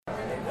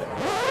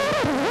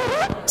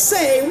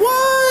Say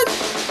what?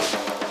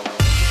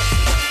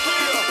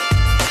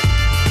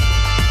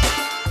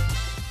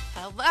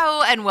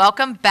 Hello and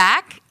welcome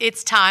back.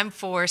 It's time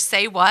for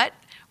Say What,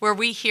 where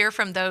we hear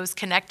from those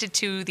connected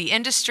to the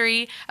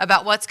industry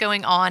about what's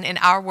going on in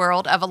our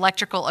world of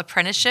electrical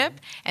apprenticeship.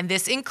 And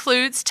this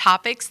includes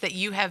topics that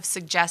you have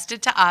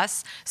suggested to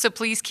us, so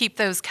please keep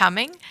those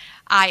coming.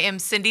 I am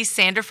Cindy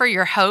Sandifer,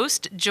 your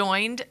host,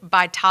 joined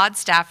by Todd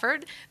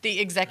Stafford, the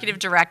Executive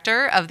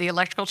Director of the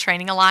Electrical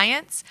Training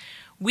Alliance.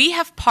 We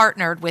have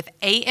partnered with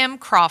A.M.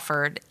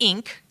 Crawford,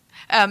 Inc.,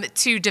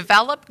 to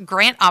develop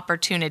grant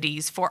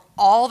opportunities for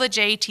all the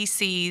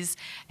JTCs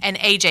and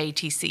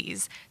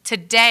AJTCs.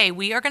 Today,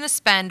 we are going to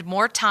spend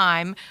more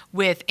time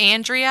with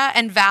Andrea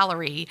and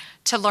Valerie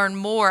to learn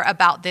more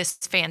about this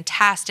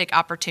fantastic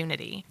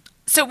opportunity.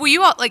 So will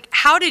you all,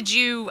 how did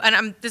you,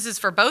 and this is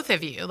for both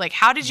of you,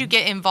 how did you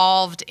get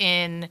involved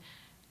in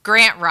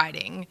grant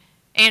writing?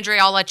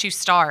 Andrea, I'll let you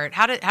start.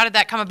 How did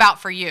that come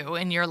about for you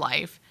in your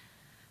life?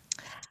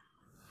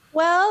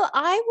 Well,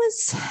 I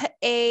was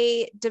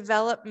a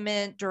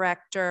development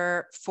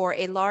director for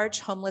a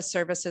large homeless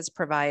services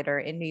provider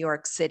in New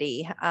York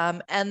City.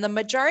 And the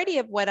majority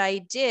of what I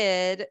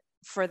did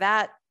for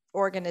that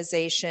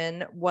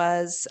organization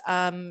was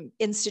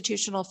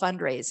institutional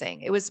fundraising.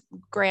 It was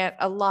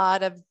a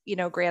lot of,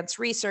 grants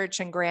research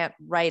and grant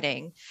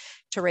writing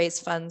to raise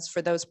funds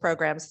for those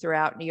programs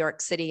throughout New York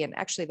City and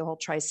actually the whole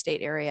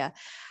tri-state area.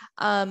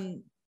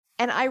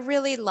 And I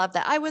really loved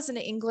that. I was an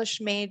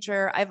English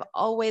major. I've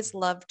always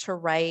loved to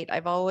write.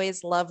 I've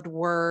always loved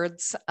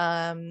words.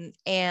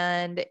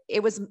 And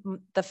it was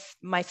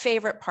my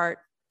favorite part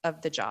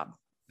of the job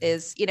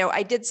is,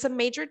 I did some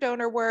major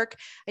donor work.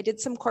 I did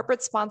some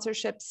corporate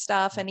sponsorship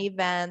stuff and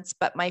events,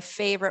 but my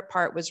favorite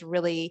part was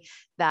really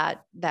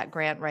that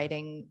grant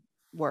writing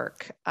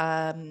work.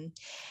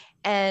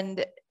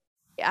 And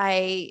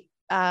I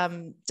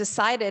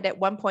decided at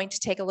one point to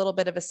take a little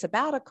bit of a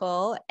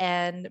sabbatical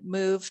and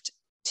moved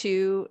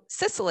to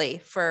Sicily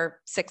for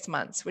 6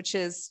 months, which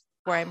is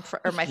where I'm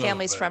from, or my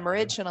family's from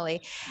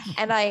originally.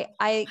 And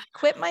I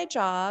quit my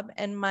job,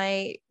 and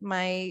my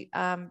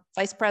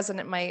vice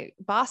president, my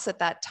boss at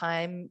that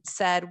time,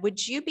 said,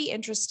 would you be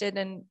interested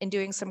in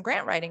doing some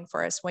grant writing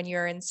for us when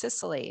you're in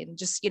Sicily, and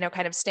just,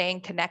 kind of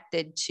staying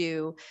connected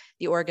to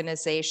the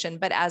organization,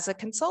 but as a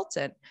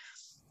consultant?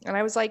 And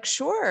I was like,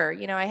 sure,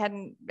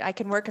 I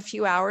can work a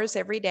few hours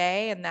every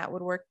day, and that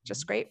would work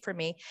just great for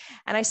me.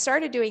 And I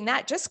started doing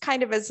that just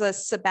kind of as a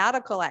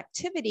sabbatical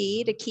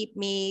activity to keep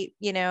me,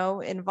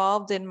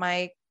 involved in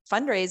my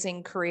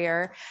fundraising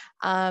career.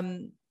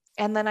 And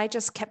then I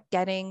just kept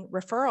getting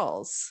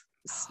referrals.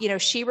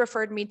 She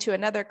referred me to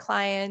another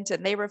client,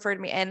 and they referred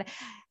me. And,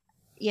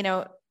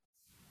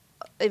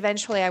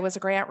 eventually I was a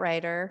grant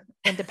writer,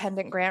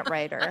 independent grant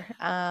writer.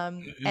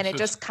 And it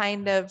just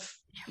kind of,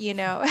 we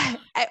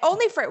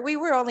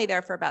were only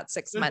there for about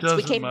 6 months. It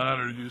doesn't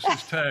matter. Use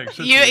his tags.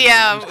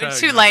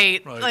 Too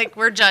late. Right.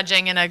 We're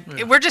judging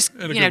we're just,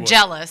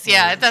 jealous. Right.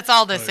 Yeah, that's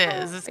all this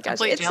is. It's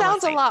complete jealousy.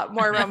 Sounds a lot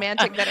more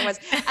romantic than it was.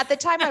 At the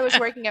time, I was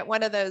working at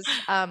one of those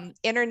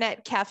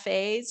internet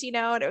cafes,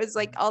 and it was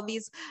like all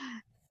these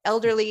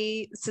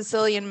elderly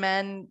Sicilian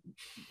men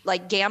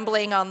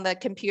gambling on the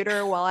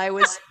computer while I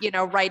was,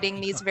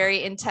 writing these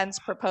very intense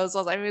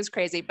proposals. I mean, it was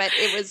crazy, but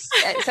it was,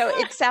 so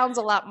it sounds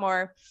a lot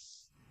more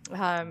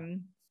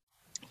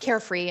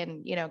carefree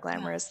and,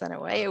 glamorous than it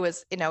was. It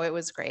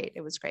was great.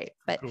 It was great.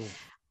 But cool.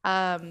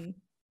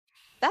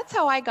 That's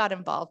how I got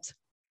involved.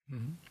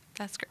 Mm-hmm.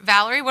 That's great.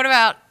 Valerie, what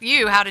about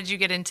you? How did you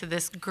get into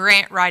this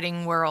grant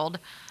writing world?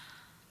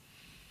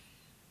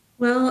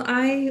 Well,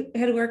 I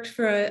had worked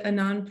for a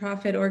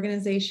nonprofit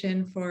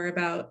organization for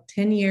about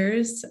 10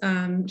 years,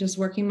 just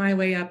working my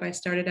way up. I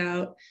started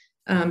out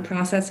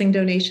processing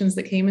donations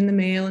that came in the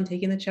mail and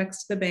taking the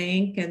checks to the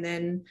bank, and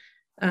then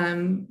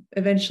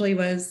eventually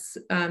was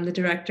the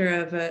director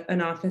of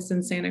an office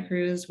in Santa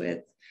Cruz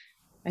with,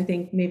 I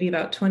think, maybe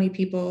about 20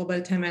 people by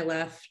the time I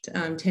left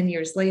 10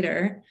 years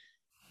later.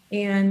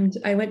 And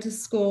I went to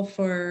school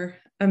for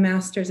a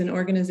master's in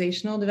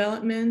organizational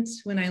development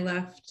when I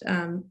left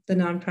the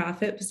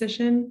nonprofit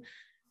position,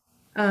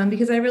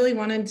 because I really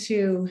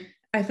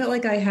I felt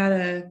like I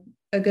had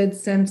a good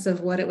sense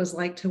of what it was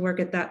like to work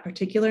at that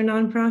particular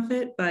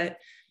nonprofit, but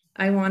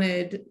I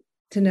wanted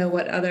to know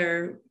what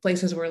other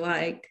places were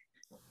like.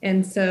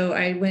 And so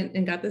I went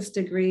and got this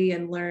degree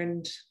and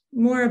learned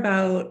more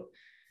about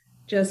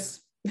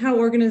just how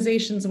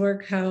organizations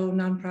work, how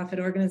nonprofit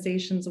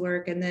organizations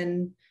work. And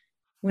then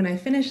when I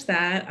finished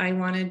that, I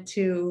wanted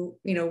to,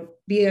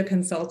 be a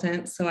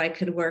consultant so I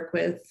could work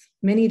with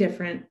many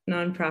different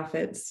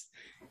nonprofits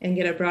and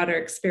get a broader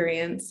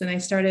experience. And I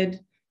started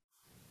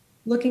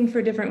looking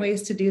for different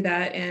ways to do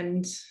that.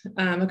 And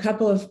a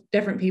couple of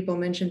different people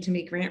mentioned to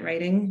me grant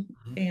writing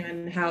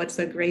and how it's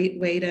a great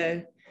way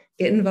to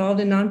get involved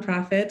in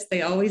nonprofits.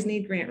 They always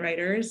need grant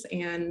writers.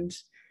 And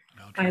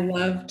I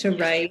love to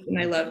write, and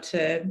I love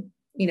to,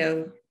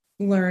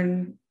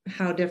 learn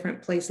how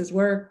different places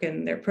work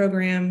and their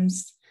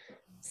programs.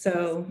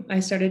 So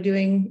I started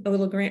doing a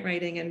little grant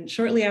writing, and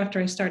shortly after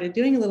I started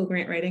doing a little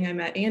grant writing, I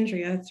met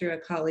Andrea through a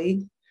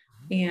colleague,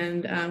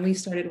 and we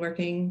started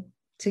working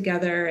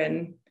together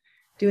and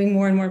doing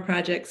more and more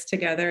projects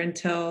together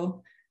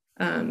until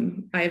I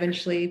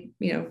eventually,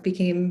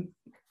 became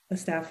a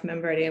staff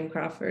member at AM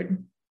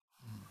Crawford.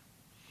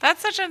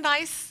 That's such a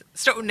nice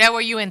story. Now,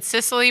 were you in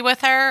Sicily with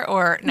her,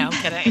 or no? I'm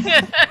kidding.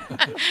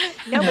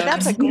 No, but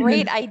that's a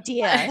great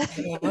idea.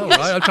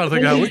 I'm trying to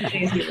think how we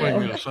can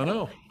swing this. I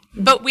know.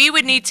 But we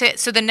would need to,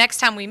 so the next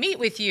time we meet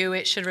with you,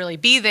 it should really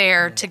be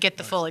there to get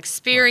the full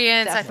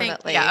experience.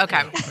 Definitely. I think.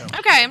 Yeah, okay.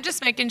 Okay, I'm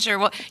just making sure.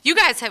 Well, you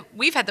guys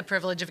we've had the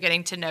privilege of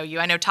getting to know you.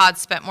 I know Todd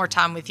spent more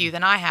time with you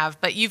than I have,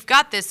 but you've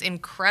got this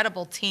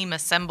incredible team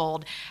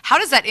assembled. How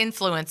does that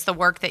influence the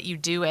work that you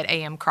do at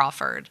AM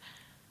Crawford?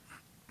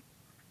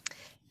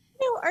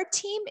 Our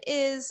team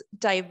is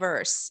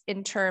diverse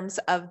in terms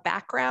of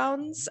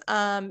backgrounds,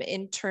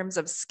 in terms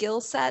of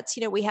skill sets.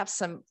 We have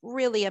some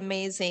really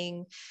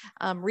amazing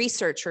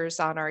researchers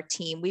on our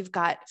team. We've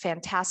got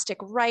fantastic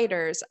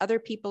writers. Other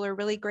people are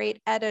really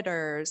great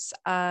editors.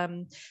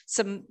 Some,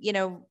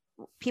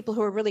 people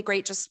who are really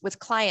great just with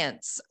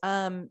clients.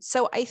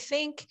 So I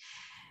think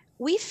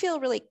we feel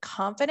really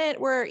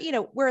confident.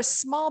 We're a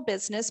small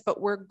business,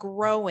 but we're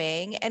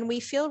growing, and we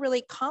feel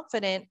really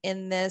confident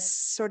in this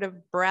sort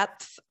of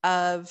breadth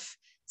of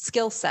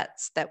skill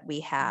sets that we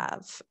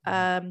have.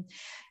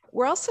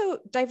 We're also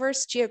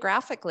diverse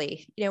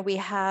geographically. We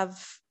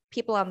have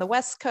people on the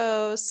West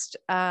Coast,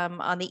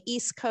 on the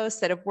East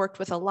Coast that have worked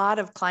with a lot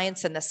of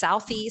clients in the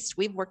Southeast.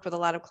 We've worked with a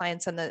lot of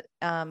clients in the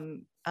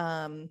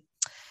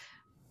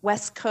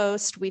West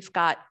Coast. We've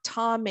got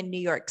Tom in New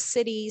York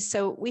City.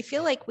 So we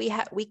feel like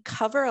we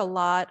cover a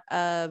lot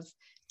of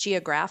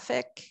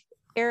geographic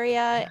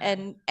area,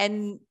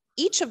 and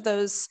each of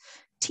those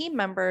team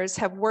members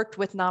have worked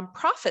with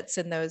nonprofits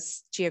in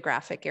those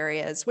geographic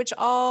areas, which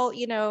all,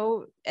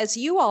 as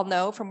you all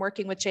know from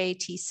working with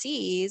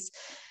JATCs,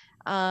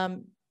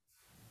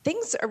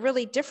 things are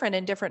really different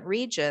in different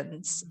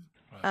regions.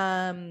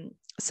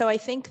 So I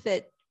think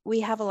that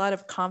we have a lot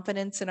of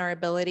confidence in our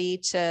ability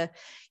to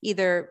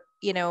either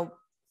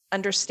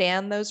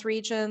understand those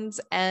regions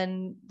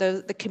and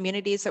the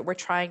communities that we're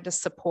trying to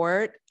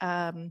support,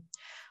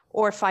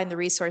 or find the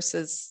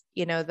resources,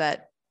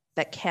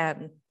 that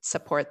can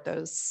support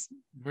those.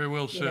 Very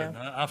well said.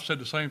 I've said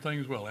the same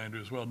thing as well,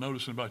 Andrew, as well,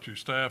 noticing about your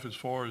staff as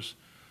far as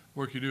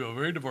work you do are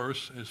very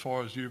diverse as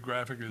far as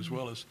geographic as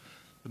well as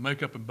the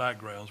makeup and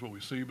backgrounds, what we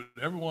see, but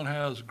everyone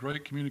has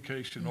great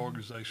communication and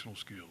organizational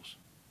skills.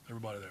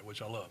 Everybody there,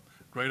 which I love.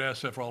 Great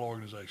asset for all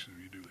organizations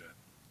if you do that.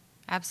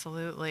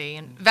 Absolutely.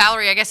 And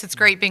Valerie, I guess it's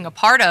great being a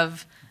part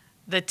of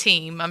the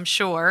team, I'm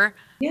sure.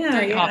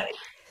 Yeah.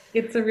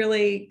 It's a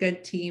really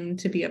good team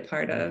to be a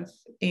part of.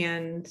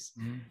 And,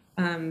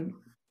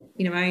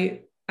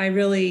 I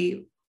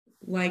really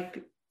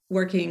like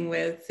working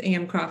with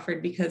AM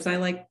Crawford because I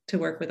like to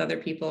work with other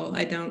people.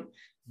 I don't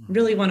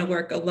really want to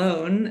work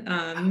alone.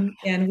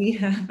 And we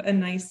have a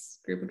nice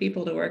group of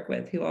people to work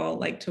with who all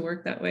like to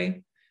work that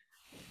way.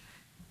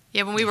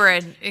 Yeah, when we were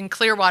in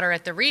Clearwater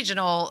at the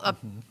regional, a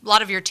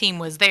lot of your team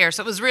was there.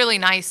 So it was really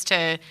nice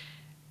to,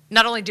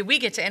 not only did we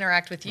get to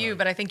interact with you,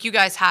 but I think you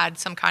guys had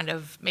some kind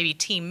of maybe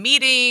team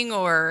meeting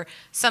or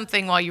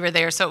something while you were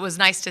there. So it was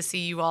nice to see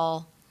you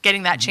all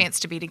getting that chance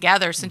to be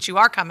together since you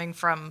are coming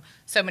from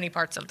so many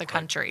parts of the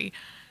country.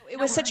 It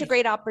was such a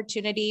great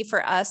opportunity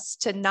for us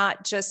to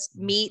not just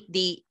meet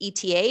the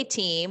ETA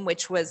team,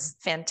 which was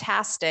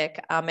fantastic,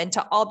 and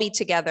to all be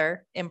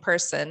together in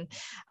person,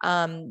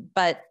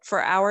 but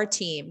for our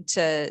team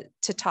to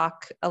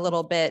talk a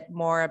little bit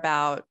more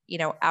about,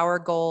 our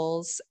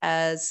goals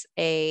as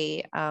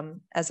a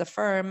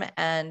firm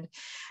and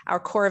our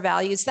core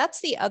values.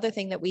 That's the other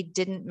thing that we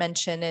didn't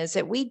mention, is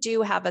that we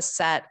do have a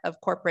set of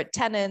corporate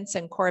tenets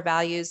and core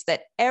values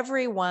that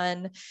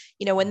everyone,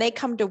 when they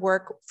come to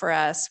work for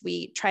us,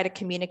 we try to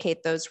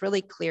communicate those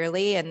really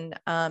clearly. And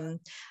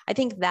I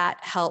think that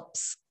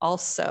helps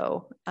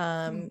also,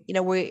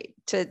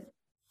 to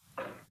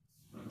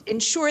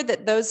ensure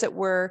that those that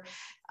we're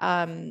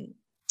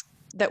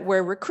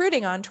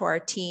recruiting onto our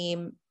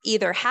team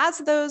either has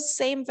those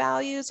same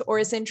values or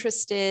is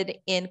interested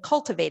in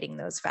cultivating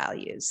those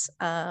values.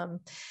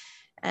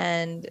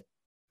 And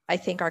I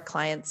think our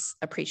clients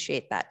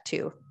appreciate that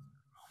too.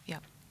 Yeah.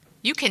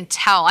 You can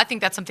tell. I think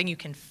that's something you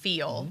can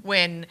feel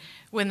when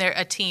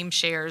a team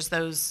shares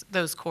those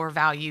core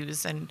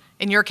values, and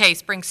in your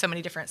case, brings so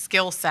many different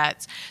skill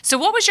sets. So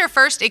what was your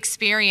first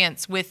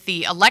experience with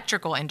the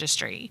electrical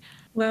industry?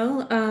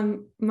 Well,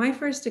 my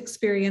first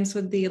experience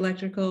with the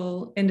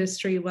electrical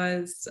industry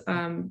was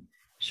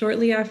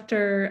shortly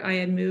after I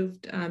had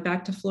moved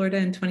back to Florida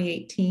in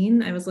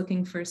 2018. I was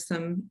looking for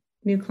some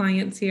new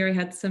clients here. I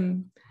had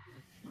some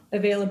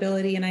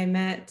availability, and I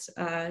met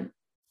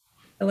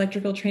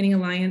Electrical Training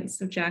Alliance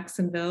of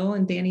Jacksonville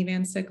and Danny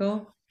Van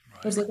Sickle.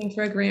 I was looking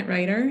for a grant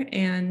writer,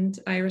 and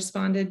I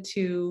responded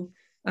to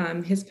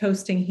his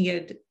posting.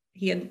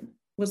 He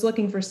was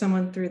looking for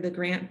someone through the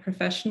Grant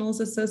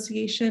Professionals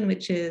Association,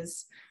 which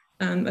is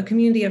a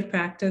community of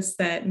practice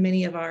that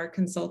many of our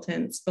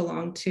consultants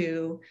belong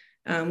to.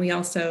 We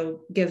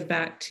also give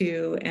back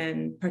to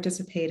and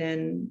participate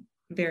in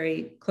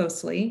very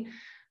closely.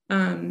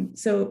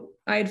 So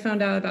I had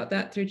found out about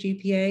that through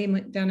GPA,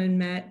 went down and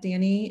met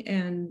Danny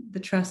and the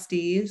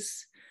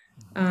trustees.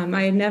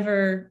 I had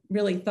never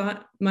really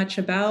thought much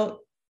about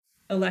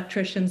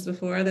electricians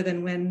before, other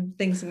than when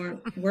things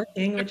weren't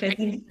working, which I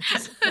think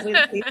is probably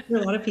the case for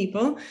a lot of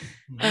people.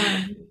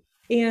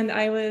 And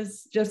I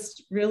was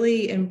just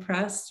really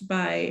impressed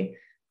by,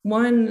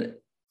 one,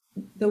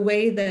 the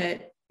way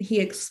that he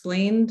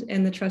explained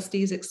and the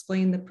trustees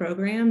explained the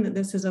program, that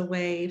this is a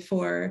way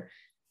for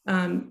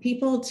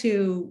people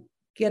to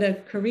get a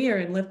career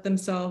and lift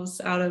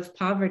themselves out of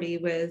poverty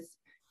with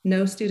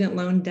no student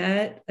loan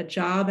debt, a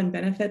job and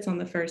benefits on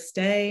the first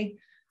day,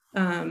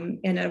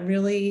 and a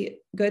really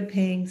good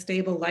paying,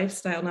 stable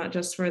lifestyle, not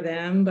just for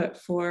them, but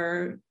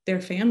for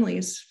their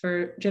families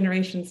for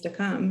generations to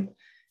come.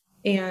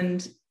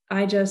 And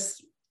I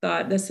just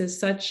thought this is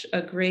such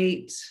a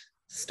great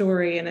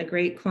story and a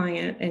great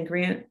client, and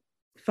grant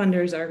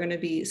funders are going to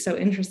be so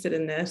interested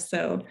in this.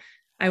 So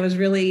I was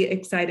really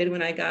excited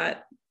when I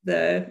got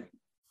the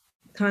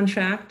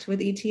contract with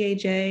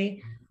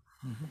ETAJ,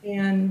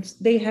 and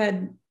they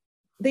had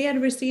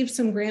received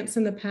some grants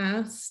in the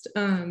past,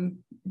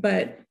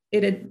 but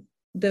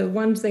the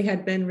ones they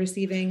had been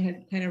receiving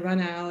had kind of run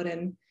out,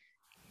 and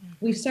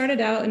we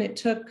started out, and it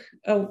took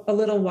a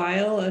little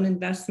while, an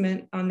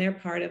investment on their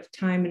part of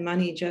time and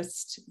money,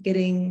 just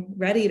getting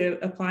ready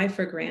to apply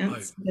for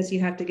grants, because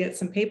you have to get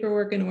some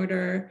paperwork in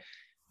order.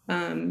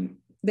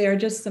 There are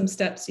just some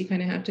steps you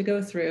kind of have to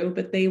go through,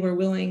 but they were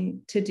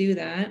willing to do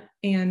that.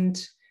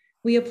 And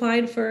we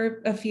applied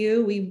for a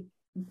few. We,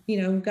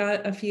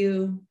 got a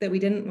few that we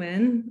didn't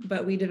win,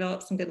 but we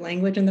developed some good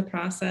language in the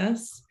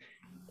process.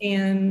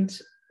 And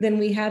then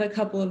we had a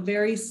couple of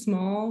very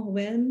small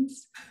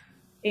wins,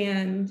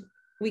 and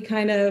we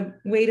kind of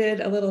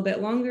waited a little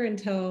bit longer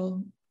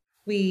until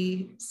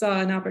we saw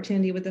an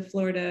opportunity with the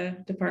Florida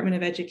Department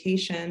of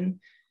Education.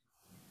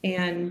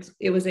 And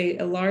it was a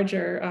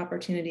larger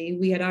opportunity.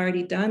 We had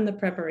already done the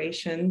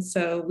preparation,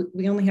 so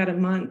we only had a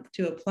month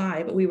to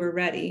apply, but we were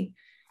ready.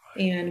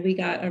 And we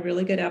got a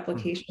really good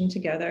application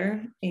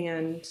together,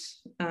 and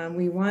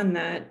we won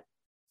that.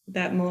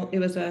 It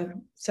was I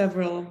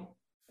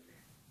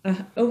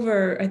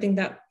think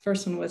that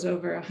first one was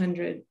over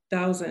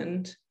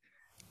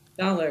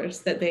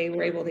 $100,000 that they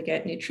were able to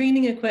get new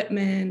training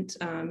equipment,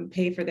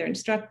 pay for their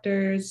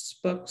instructors,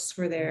 books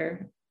for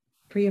their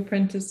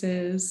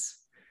pre-apprentices.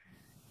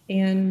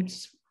 And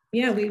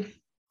yeah, we've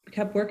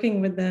kept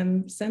working with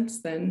them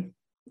since then.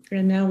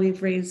 And now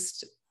we've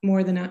raised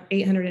more than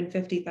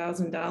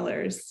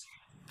 $850,000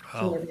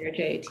 for their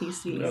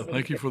JATC. Yeah,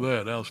 thank you for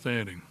that.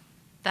 Outstanding.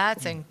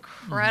 That's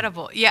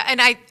incredible. Yeah, and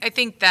I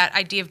think that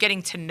idea of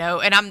getting to know,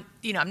 and I'm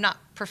not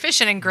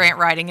proficient in grant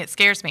writing, it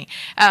scares me.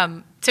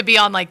 To be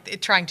on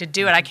trying to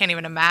do it, I can't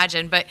even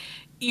imagine, but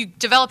you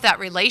develop that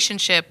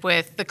relationship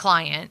with the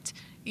client.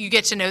 You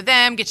get to know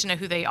them, get to know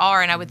who they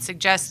are, and I would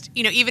suggest,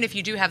 even if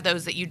you do have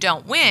those that you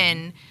don't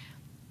win,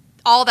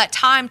 all that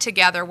time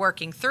together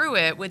working through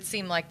it would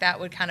seem like that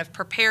would kind of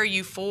prepare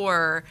you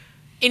for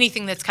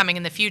anything that's coming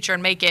in the future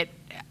and make it,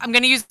 I'm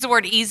going to use the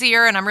word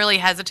easier, and I'm really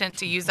hesitant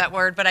to use that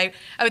word, but I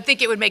would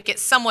think it would make it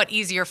somewhat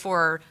easier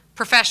for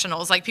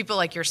professionals, like people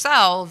like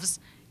yourselves,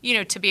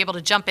 to be able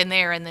to jump in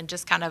there and then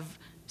just kind of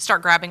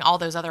start grabbing all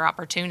those other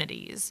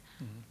opportunities.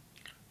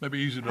 Maybe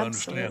easier to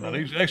understand. Not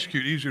easy to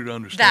execute, easier to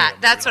understand.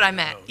 That's what I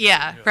meant.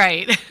 Yeah,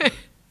 right.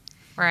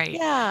 Right.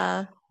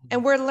 Yeah.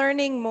 And we're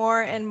learning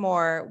more and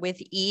more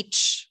with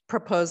each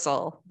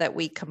proposal that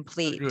we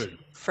complete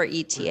for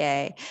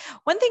ETA.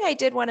 One thing I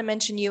did want to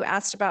mention, you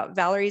asked about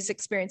Valerie's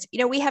experience.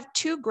 We have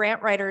two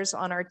grant writers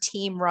on our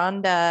team,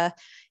 Rhonda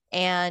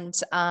and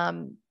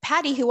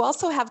Patty, who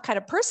also have kind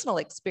of personal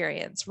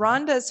experience.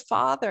 Rhonda's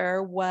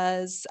father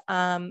was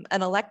an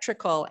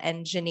electrical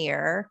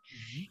engineer,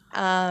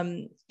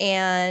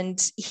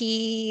 and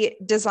he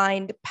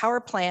designed power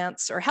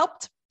plants, or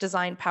helped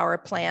design power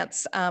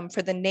plants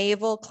for the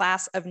naval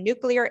class of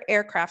nuclear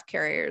aircraft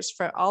carriers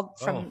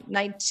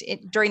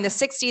during the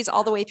 60s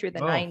all the way through the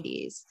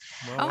 90s.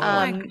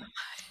 Wow.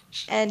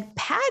 And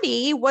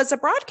Patty was a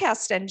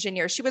broadcast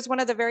engineer. She was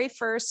one of the very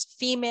first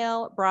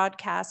female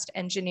broadcast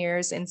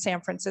engineers in San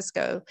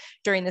Francisco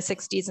during the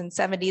 60s and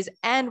 70s,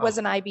 and was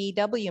an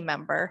IBEW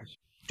member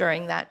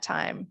during that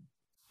time.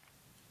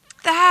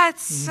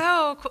 That's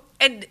so cool.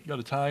 And got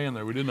to tie in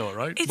there. We didn't know it,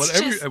 right?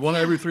 It's One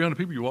every 300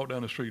 people you walk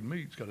down the street and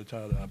meet, it's got to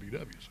tie to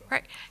IBW. So.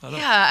 Right.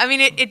 Yeah. I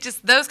mean, it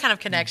just, those kind of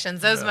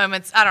connections, those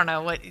moments, I don't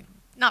know what,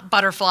 not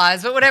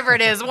butterflies, but whatever it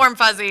is, warm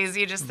fuzzies,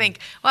 you just think,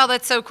 wow,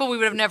 that's so cool. We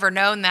would have never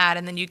known that.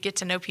 And then you get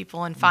to know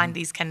people and find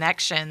these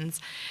connections.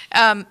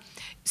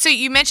 So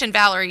you mentioned,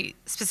 Valerie,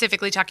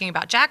 specifically talking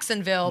about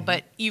Jacksonville,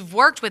 but you've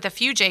worked with a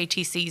few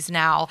JTCs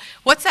now.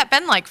 What's that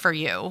been like for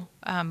you,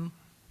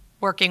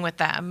 working with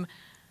them?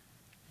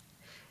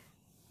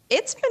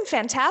 It's been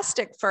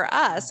fantastic for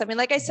us. I mean,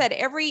 like I said,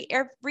 every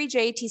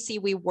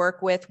JATC we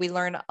work with, we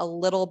learn a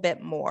little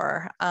bit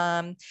more.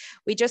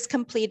 We just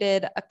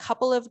completed a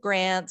couple of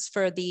grants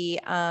for the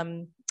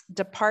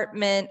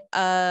Department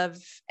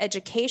of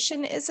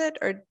Education, is it?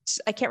 Or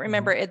I can't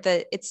remember.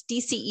 It's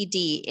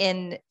DCED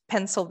in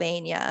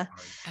Pennsylvania.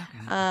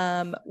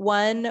 Okay.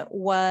 One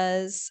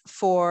was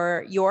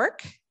for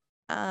York.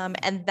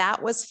 And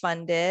that was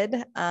funded.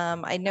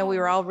 I know we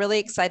were all really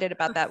excited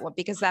about that one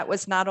because that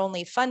was not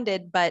only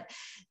funded, but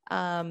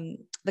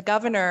the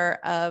governor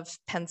of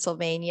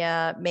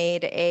Pennsylvania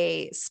made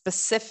a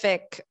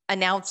specific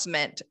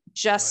announcement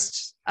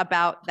just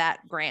about that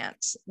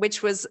grant,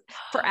 which was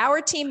for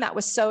our team, that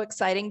was so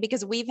exciting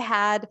because we've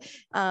had,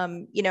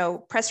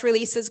 press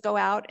releases go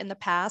out in the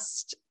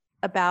past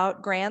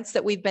about grants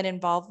that we've been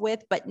involved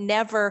with, but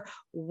never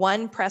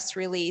one press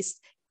release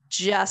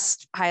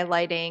just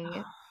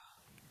highlighting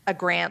a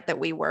grant that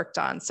we worked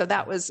on. So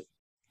that was,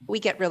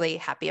 we get really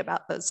happy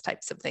about those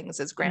types of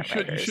things as grant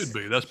writers. You should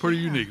be. That's pretty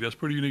unique. That's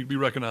pretty unique to be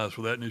recognized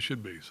for that, and it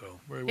should be. So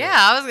very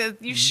well. Yeah,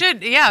 you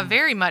should. Yeah,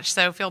 very much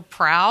so. Feel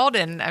proud,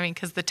 and I mean,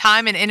 because the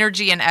time and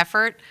energy and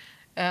effort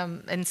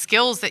and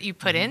skills that you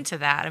put into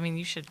that, I mean,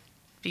 you should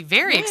be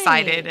very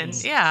excited. And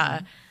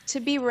to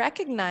be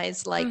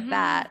recognized like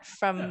that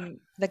from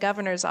the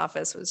governor's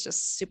office was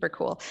just super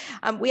cool.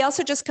 We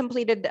also just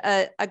completed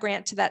a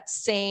grant to that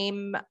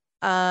same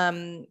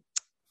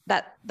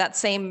that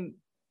same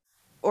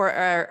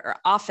or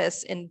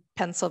office in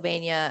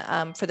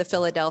Pennsylvania for the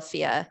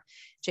Philadelphia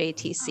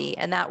JTC,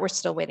 and that we're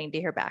still waiting to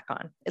hear back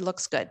on. It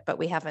looks good, but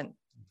we haven't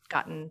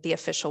gotten the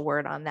official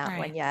word on that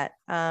one yet.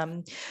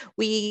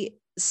 We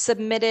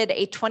submitted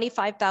a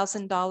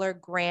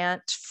 $25,000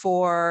 grant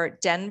for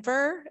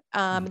Denver.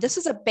 This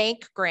is a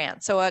bank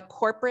grant, so a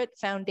corporate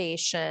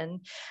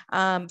foundation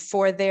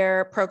for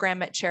their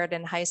program at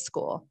Sheridan High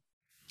School.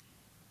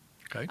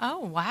 Okay. Oh,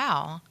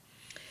 wow.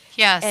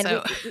 Yeah, and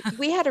so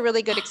we had a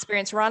really good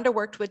experience. Rhonda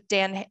worked with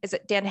Dan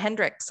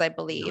Hendricks, I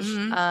believe,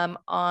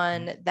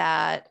 on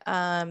that.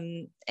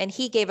 And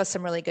he gave us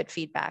some really good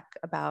feedback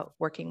about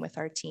working with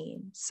our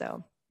team.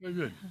 So very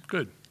good.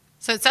 Good.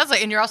 So it sounds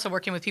like, and you're also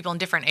working with people in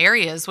different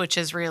areas, which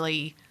is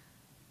really,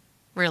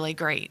 really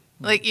great.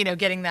 Like,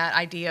 getting that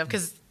idea of,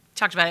 because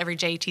talked about every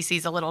JTC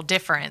is a little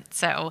different.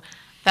 So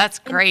that's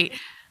great.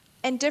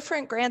 And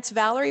different grants.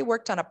 Valerie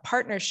worked on a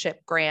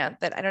partnership grant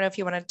that I don't know if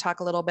you want to talk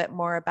a little bit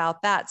more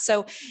about that.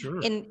 So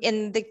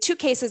in the two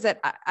cases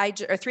that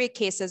or three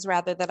cases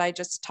rather, that I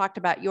just talked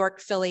about, York,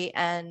 Philly,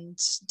 and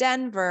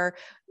Denver,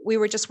 we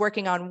were just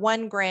working on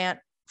one grant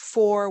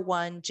for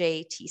one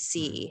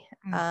JTC.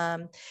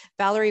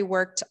 Valerie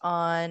worked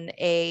on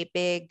a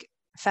big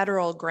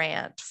federal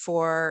grant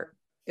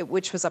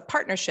which was a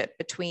partnership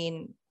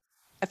between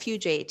a few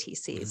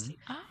JTCs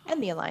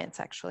and the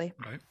Alliance, actually.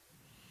 Right.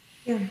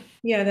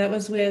 Yeah, that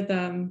was with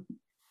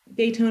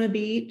Daytona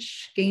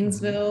Beach,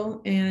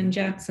 Gainesville, and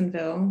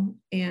Jacksonville.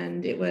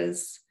 And it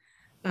was,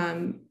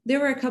 there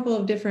were a couple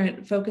of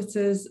different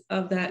focuses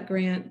of that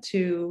grant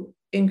to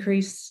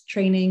increase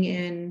training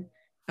in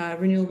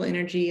renewable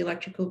energy,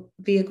 electrical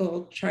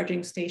vehicle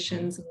charging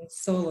stations, and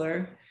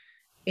solar.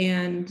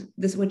 And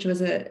this, which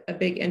was a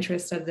big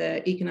interest of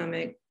the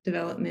Economic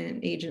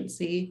Development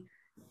Agency.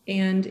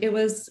 And it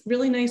was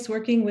really nice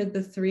working with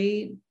the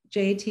three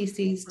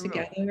JTCs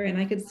together. And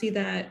I could see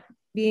that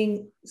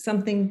being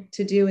something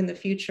to do in the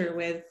future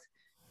with,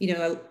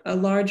 a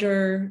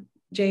larger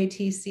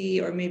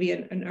JTC, or maybe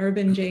an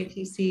urban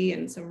JTC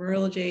and some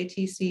rural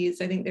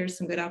JTCs. I think there's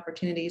some good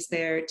opportunities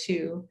there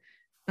to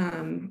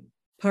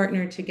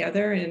partner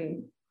together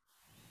and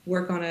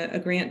work on a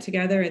grant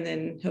together, and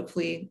then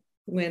hopefully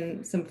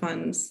win some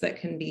funds that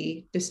can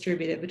be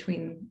distributed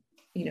between,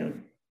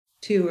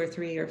 2 or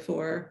 3 or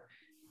 4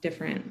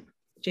 different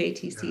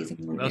JTCs.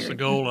 Yeah. That's the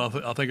goal. I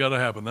think that'll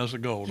happen. That's the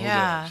goal. No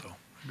doubt. So,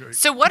 great.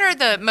 So what are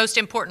the most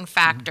important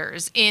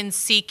factors in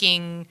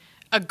seeking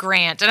a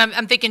grant? And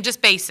I'm thinking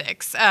just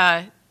basics,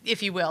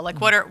 if you will. Like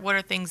what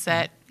are things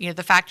that,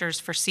 the factors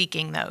for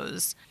seeking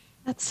those?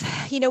 That's,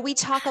 we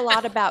talk a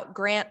lot about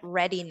grant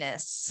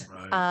readiness,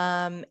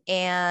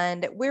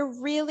 and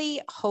we're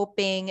really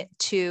hoping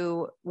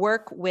to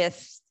work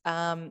with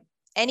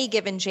any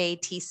given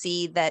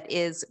JTC that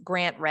is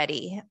grant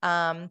ready.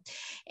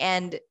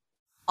 And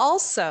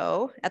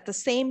also, at the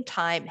same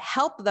time,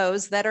 help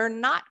those that are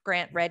not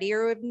grant ready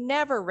or have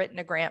never written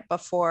a grant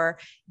before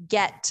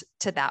get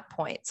to that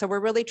point. So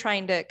we're really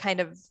trying to kind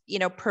of,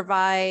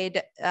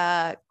 provide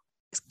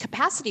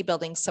capacity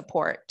building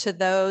support to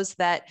those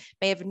that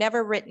may have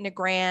never written a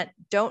grant,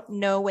 don't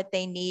know what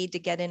they need to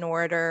get in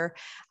order.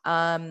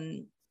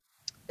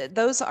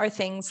 Those are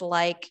things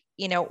like,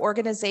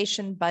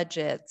 organization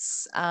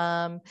budgets,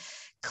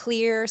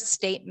 clear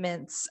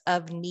statements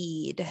of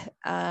need,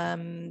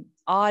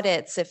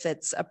 audits if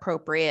it's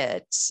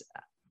appropriate,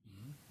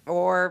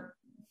 or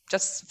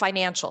just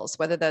financials,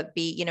 whether that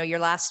be, your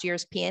last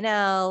year's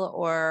P&L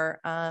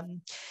or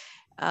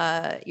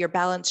your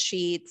balance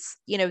sheets,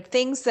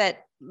 things that,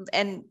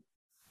 and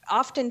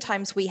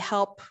oftentimes we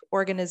help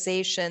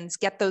organizations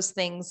get those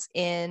things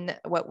in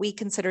what we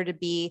consider to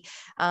be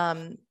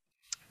a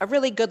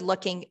really good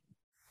looking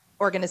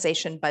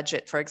organization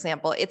budget, for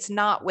example. It's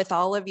not with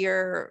all of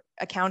your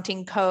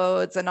accounting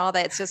codes and all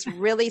that. It's just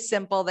really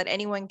simple that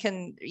anyone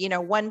can,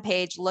 one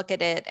page, look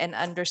at it and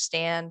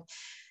understand,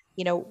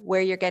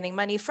 where you're getting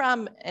money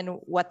from and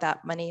what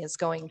that money is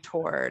going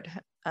toward.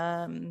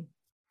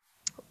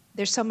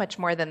 There's so much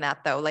more than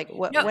that though. Like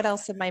what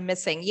else am I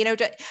missing?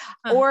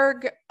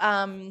 Org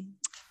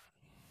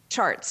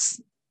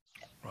charts,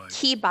 Right.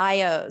 key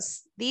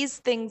bios, these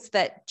things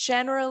that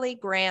generally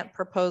grant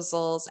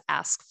proposals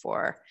ask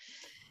for.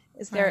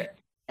 Is there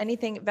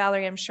anything,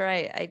 Valerie, I'm sure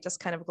I just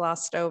kind of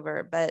glossed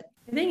over, but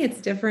I think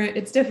it's different.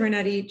 It's different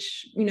at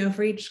each,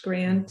 for each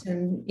grant.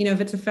 And,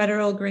 if it's a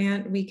federal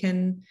grant, we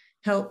can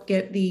help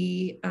get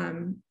the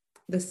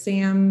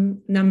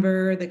SAM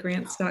number, the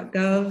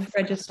grants.gov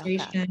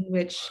registration,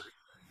 which,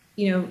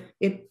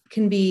 it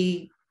can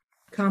be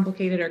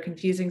complicated or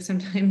confusing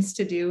sometimes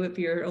to do if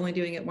you're only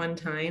doing it one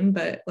time.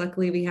 But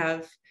luckily we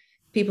have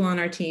people on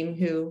our team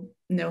who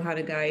know how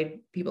to guide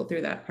people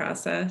through that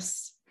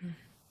process.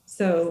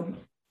 So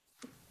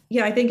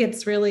yeah, I think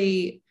it's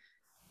really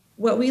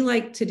what we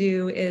like to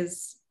do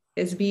is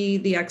be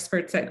the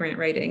experts at grant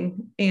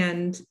writing,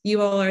 and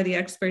you all are the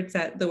experts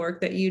at the work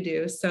that you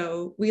do.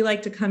 So we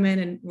like to come in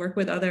and work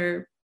with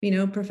other,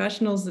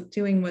 professionals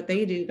doing what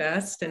they do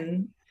best.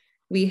 And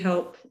we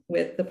help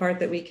with the part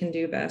that we can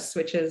do best,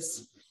 which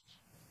is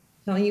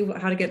telling you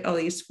how to get all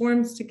these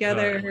forms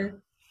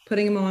together,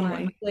 putting them all in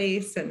one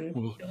place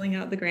and filling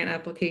out the grant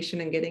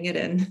application and getting it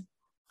in.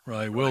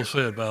 Right. Well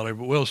said, Valerie.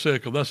 But well said,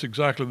 because that's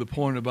exactly the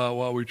point about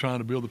why we're trying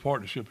to build the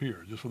partnership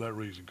here, just for that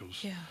reason.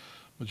 Because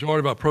majority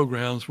of our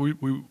programs,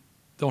 we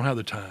don't have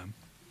the time.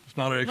 It's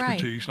not our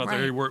expertise, not the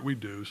area work we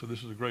do. So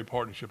this is a great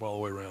partnership all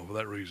the way around for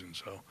that reason.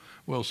 So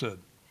well said.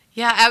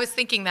 Yeah, I was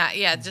thinking that.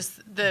 Yeah,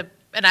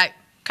 and I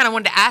kind of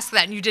wanted to ask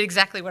that, and you did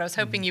exactly what I was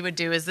hoping you would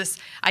do, is this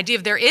idea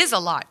of there is a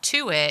lot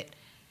to it.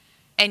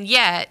 And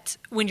yet,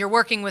 when you're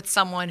working with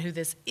someone who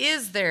this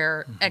is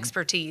their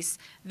expertise,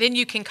 then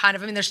you can kind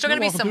of, there's still going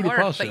to be some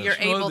work, but you're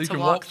able to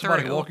walk through.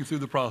 Somebody can walk you through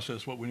the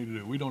process, what we need to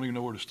do. We don't even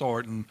know where to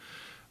start. And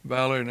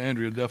Valerie and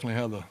Andrea definitely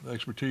have the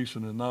expertise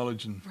and the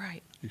knowledge and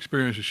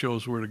experience to show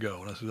us where to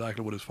go. And that's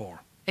exactly what it's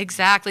for.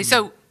 Exactly.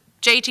 So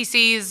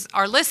JTCs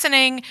are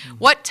listening.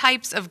 What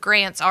types of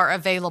grants are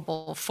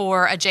available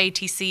for a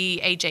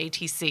JTC,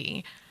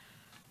 AJTC?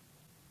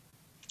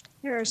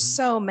 There are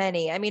so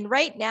many.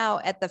 Right now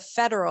at the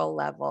federal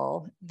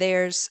level,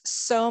 there's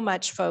so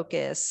much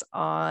focus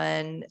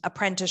on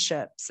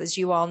apprenticeships. As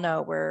you all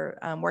know, we're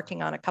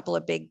working on a couple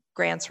of big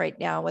grants right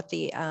now with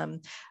the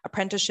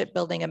Apprenticeship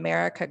Building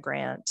America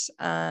grant.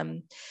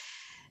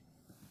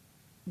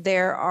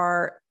 There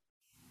are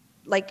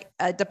like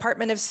a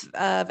Department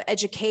of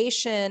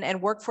Education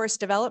and Workforce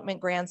Development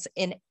grants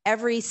in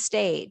every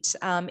state,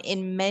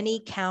 in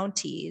many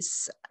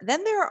counties.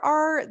 Then there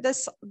are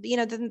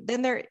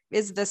then there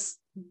is this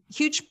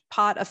huge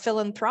pot of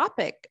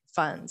philanthropic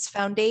funds,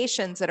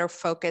 foundations that are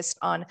focused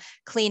on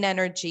clean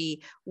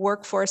energy,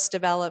 workforce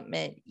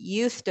development,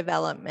 youth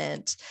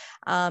development,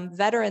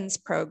 veterans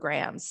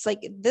programs.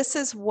 Like this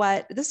is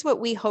what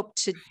we hope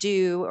to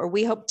do, or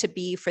we hope to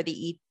be for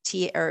the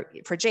ET or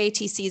for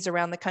JTCs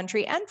around the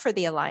country and for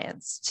the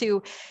Alliance,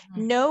 to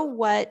know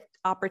what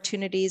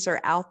opportunities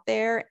are out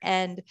there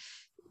and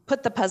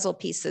put the puzzle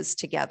pieces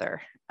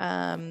together.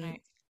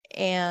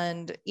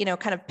 And,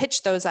 kind of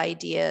pitch those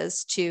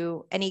ideas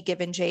to any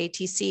given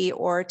JTC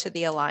or to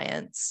the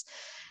Alliance.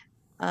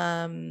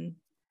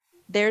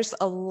 There's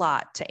a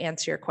lot to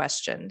answer your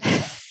question.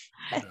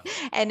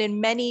 And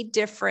in many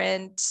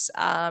different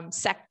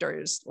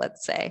sectors,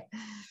 let's say.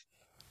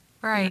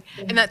 Right.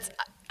 And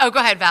go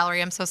ahead,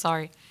 Valerie. I'm so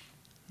sorry.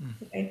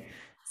 Okay.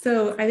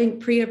 So I think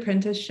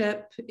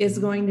pre-apprenticeship is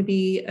going to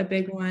be a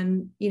big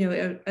one.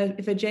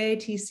 If a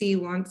JTC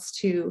wants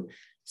to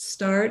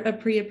start a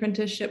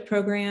pre-apprenticeship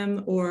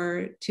program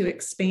or to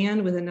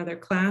expand with another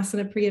class in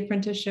a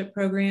pre-apprenticeship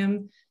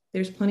program,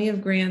 there's plenty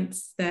of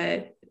grants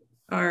that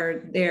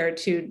are there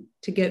to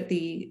get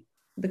the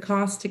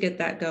cost to get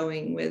that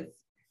going, with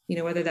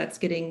whether that's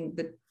getting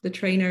the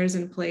trainers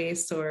in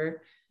place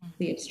or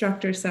the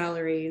instructor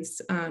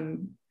salaries,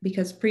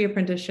 because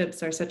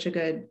pre-apprenticeships are such a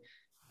good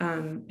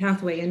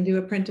pathway into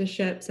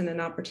apprenticeships and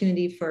an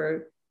opportunity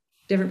for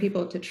different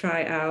people to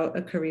try out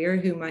a career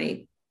who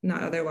might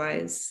not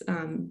otherwise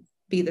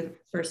be the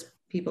first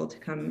people to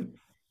come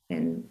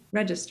and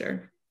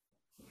register.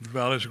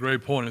 Val, that's a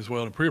great point as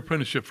well. And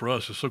pre-apprenticeship for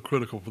us is so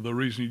critical for the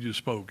reason you just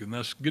spoke, and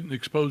that's getting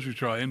exposure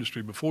to our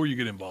industry before you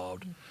get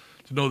involved,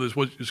 to know that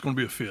it's going to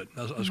be a fit.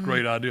 That's a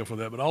great idea for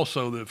that. But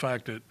also the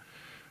fact that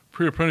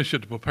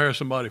pre-apprenticeship, to prepare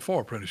somebody for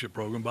an apprenticeship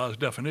program, by its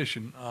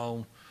definition,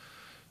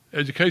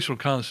 educational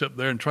concept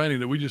there and training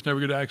that we just never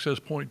get access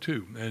point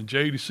to. And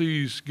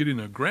JTC's getting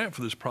a grant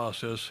for this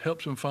process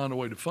helps them find a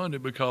way to fund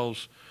it,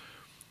 because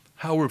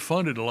how we're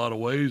funded a lot of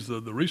ways,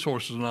 the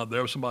resources are not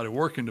there. Somebody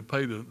working to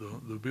pay the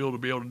bill to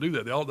be able to do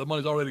that. The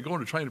money's already going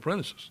to train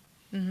apprentices.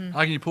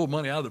 How can you pull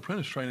money out of the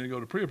apprentice training and go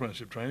to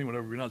pre-apprenticeship training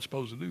whenever you're not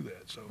supposed to do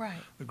that? So Right.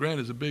 the grant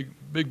is a big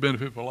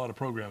benefit for a lot of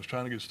programs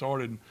trying to get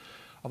started. And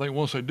I think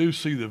once they do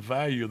see the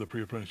value of the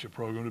pre-apprenticeship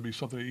program, it'll be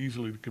something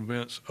easily to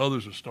convince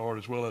others to start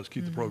as well as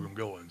keep the program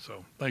going.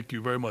 So thank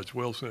you very much.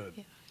 Well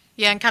said.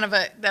 Yeah, and kind of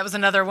that was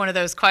another one of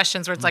those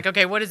questions where it's like,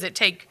 okay, what does it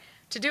take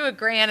to do a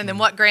grant, and then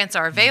what grants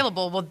are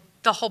available? Well,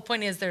 the whole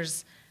point is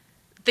there's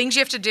things you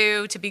have to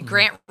do to be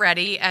grant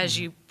ready, as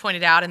you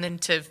pointed out, and then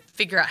to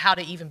figure out how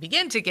to even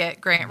begin to get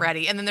grant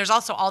ready. And then there's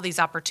also all these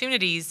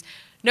opportunities.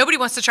 Nobody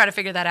wants to try to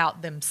figure that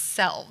out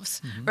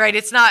themselves, right?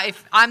 It's not,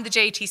 if I'm the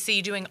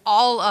JTC doing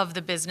all of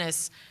the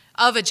business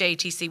of a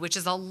JTC, which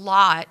is a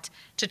lot,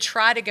 to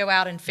try to go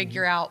out and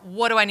figure out,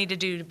 what do I need to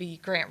do to be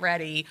grant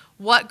ready?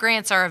 What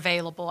grants are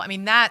available? I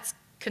mean, that's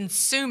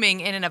consuming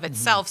in and of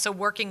itself. So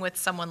working with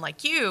someone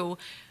like you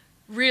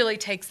really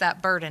takes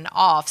that burden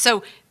off.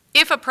 So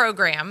if a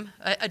program,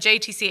 a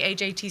JTC,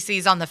 AJTC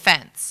is on the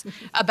fence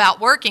about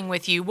working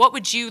with you, what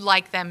would you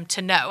like them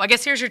to know? I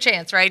guess here's your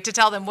chance, right, to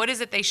tell them what is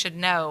it they should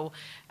know,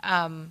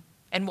 and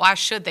why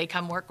should they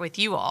come work with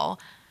you all?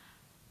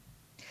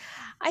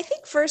 I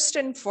think first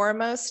and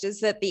foremost is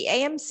that the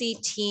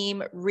AMC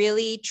team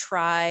really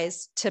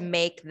tries to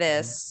make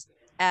this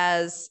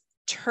as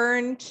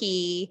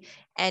turnkey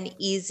and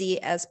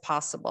easy as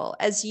possible.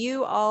 As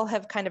you all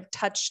have kind of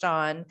touched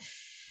on,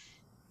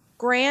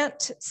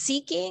 grant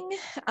seeking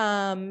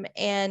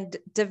and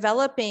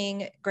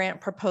developing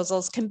grant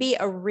proposals can be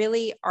a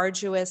really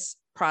arduous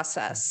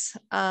process.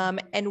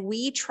 And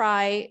we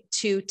try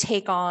to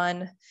take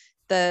on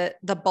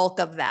the bulk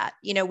of that.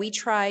 You know, we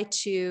try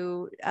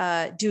to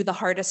do the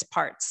hardest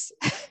parts,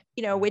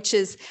 you know, which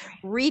is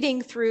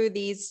reading through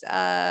these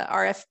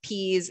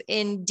RFPs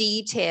in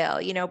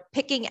detail, you know,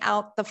 picking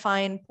out the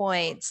fine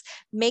points,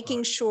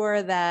 making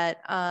sure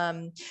that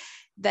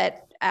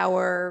that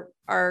our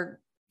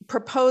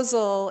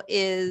proposal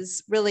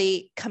is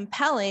really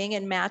compelling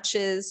and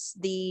matches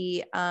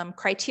the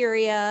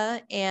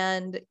criteria,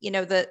 and you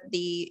know,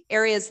 the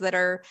areas that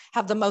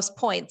have the most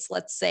points,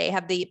 let's say,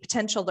 have the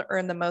potential to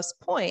earn the most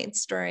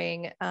points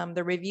during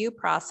the review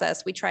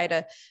process. We try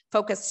to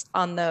focus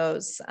on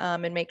those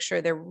and make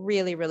sure they're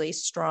really, really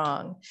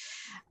strong.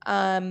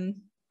 I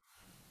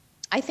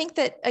think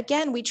that,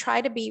 again, we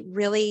try to be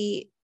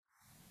really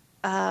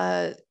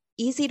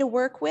easy to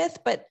work with,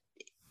 but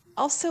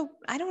also,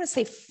 I don't want to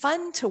say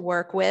fun to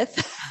work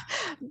with,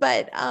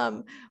 but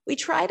we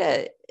try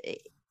to,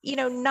 you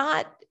know,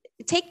 not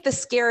take the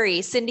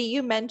scary. Cindy,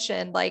 you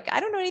mentioned, like, I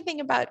don't know anything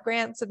about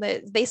grants and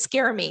they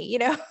scare me, you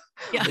know.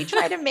 Yeah. We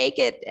try to make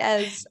it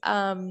as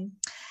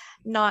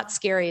not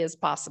scary as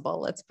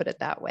possible. Let's put it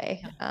that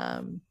way.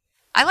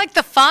 I like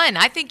the fun.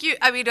 I think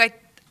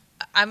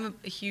I'm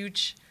a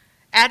huge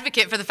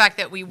advocate for the fact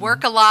that we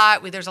work a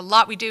lot. There's a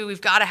lot we do. We've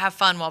got to have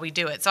fun while we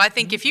do it. So I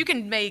think if you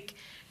can make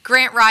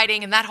grant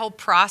writing and that whole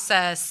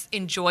process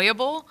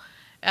enjoyable,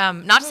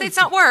 not to say it's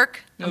not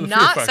work. I'm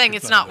not saying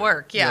it's not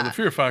work. Yeah. The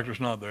fear factor is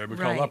not there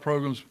because Right. our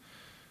programs,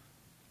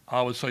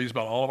 I would say, use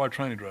about all of our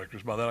training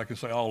directors. By that, I can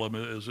say all of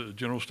them is a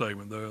general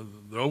statement.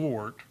 They're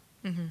overworked,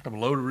 have a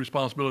load of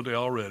responsibility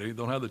already,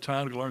 don't have the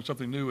time to learn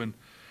something new, and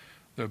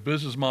their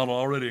business model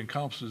already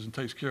encompasses and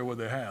takes care of what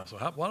they have. So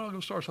why don't I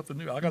go start something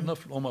new? I got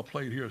enough on my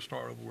plate here to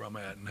start over where I'm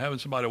at. And having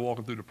somebody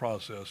walking through the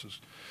process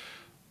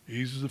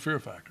eases the fear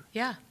factor.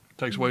 Yeah.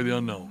 Takes away the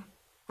unknown.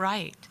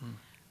 Right.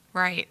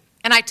 Right.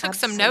 And I took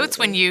some notes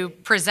when Absolutely. you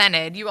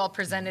presented. You all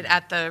presented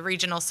at the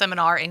regional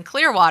seminar in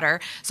Clearwater.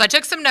 So I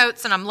took some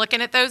notes and I'm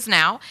looking at those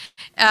now.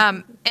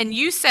 And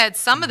you said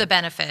some of the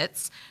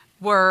benefits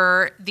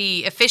were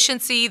the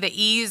efficiency, the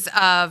ease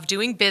of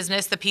doing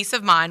business, the peace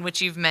of mind,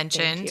 which you've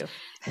mentioned. you.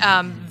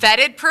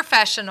 Vetted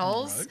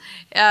professionals.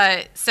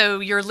 So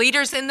your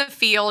leaders in the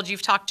field,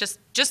 you've talked,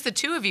 just the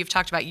two of you have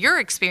talked about your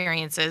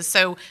experiences.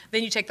 So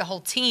then you take the whole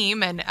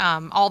team and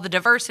all the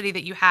diversity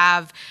that you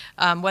have,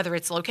 whether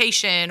it's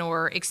location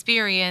or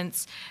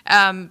experience.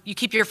 You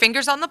keep your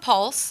fingers on the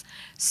pulse,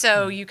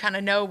 so you kind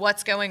of know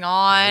what's going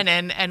on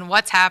and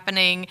what's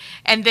happening.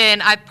 And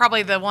then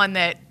probably the one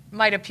that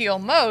might appeal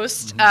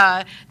most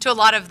to a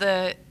lot of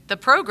the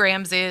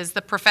programs is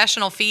the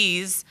professional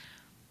fees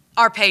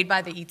are paid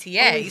by the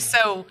ETA.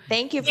 So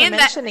Thank you for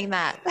mentioning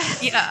that.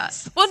 Yeah.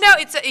 Well, no,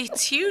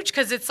 it's huge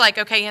because it's like,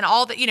 okay, and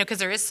all that, you know, because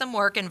there is some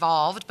work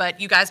involved, but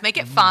you guys make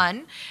it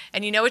fun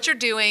and you know what you're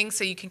doing,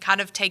 so you can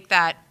kind of take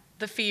the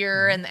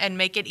fear and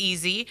make it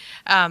easy,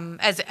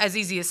 as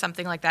easy as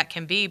something like that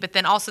can be. But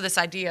then also this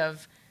idea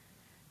of,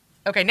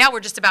 okay, now we're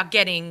just about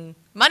getting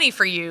money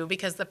for you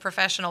because the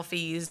professional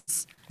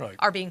fees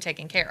are being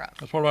taken care of.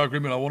 That's part of our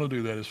agreement. I want to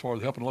do that as far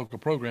as helping local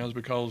programs,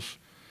 because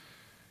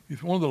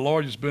it's one of the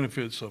largest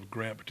benefits of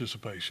grant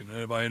participation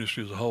and of our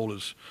industry as a whole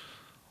is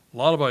a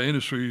lot of our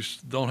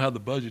industries don't have the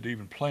budget to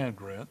even plan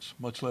grants,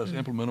 much less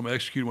implement them,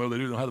 execute them. Well, they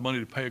don't have the money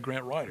to pay a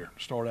grant writer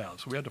to start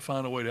out. So we have to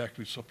find a way to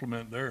actually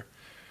supplement their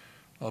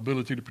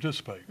ability to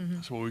participate.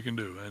 That's what we can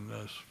do. And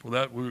for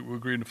that, we're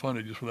agreeing to fund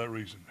it just for that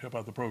reason, help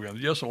out the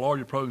programs. Yes, the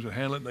larger programs that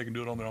handle it, they can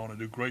do it on their own and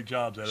do great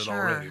jobs at it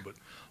already. But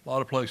a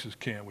lot of places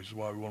can't, which is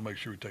why we want to make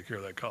sure we take care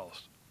of that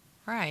cost.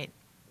 Right.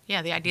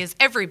 yeah, the idea is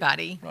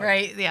everybody,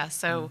 right? Yeah,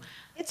 so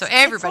It's, so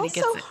everybody it's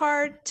gets also it.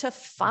 hard to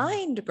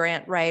find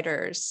grant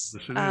writers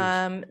Yes, it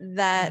is.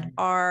 that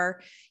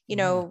are, you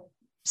know,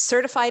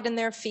 certified in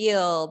their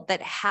field, that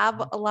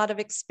have a lot of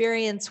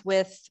experience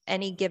with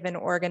any given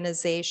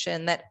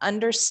organization, that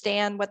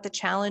understand what the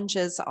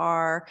challenges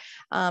are,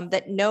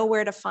 that know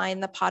where to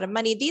find the pot of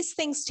money. These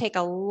things take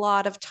a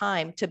lot of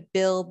time to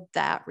build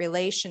that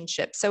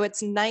relationship. So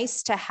it's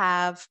nice to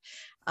have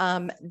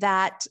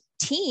that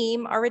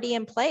team already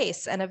in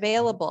place and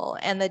available,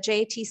 and the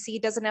JTC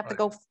doesn't have to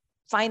go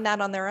find that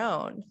on their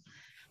own.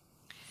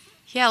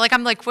 Yeah, like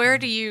I'm like, where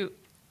do you,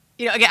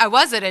 again, I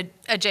was at a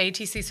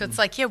JTC, so it's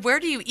like, yeah, where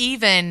do you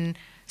even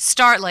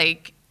start?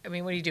 Like, I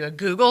mean, what do you do? A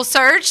Google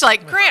search,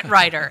 like grant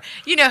writer?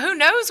 Who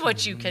knows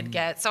what you could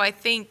get? So I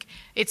think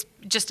it's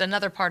just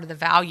another part of the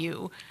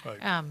value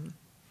Right.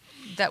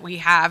 that we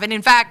have. And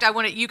in fact,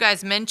 you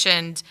guys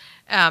mentioned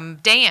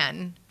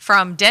Dan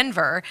from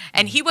Denver,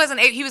 and he was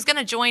going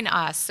to join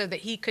us so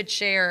that he could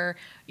share,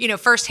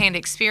 firsthand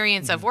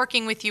experience of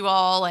working with you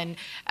all. And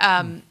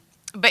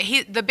but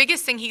the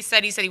biggest thing he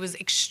said he was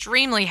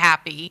extremely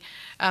happy,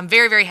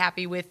 very, very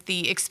happy with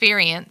the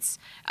experience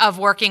of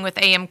working with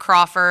A.M.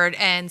 Crawford,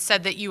 and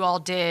said that you all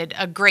did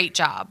a great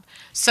job.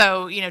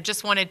 So,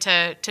 just wanted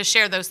to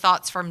share those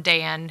thoughts from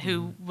Dan,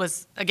 who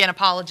was, again,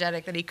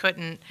 apologetic that he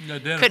couldn't Dan will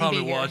couldn't probably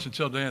be here. watch and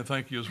tell Dan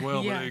thank you as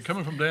well. Yes. But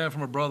coming from Dan,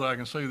 from a brother, I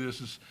can say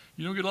this is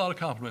you don't get a lot of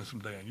compliments from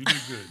Dan. You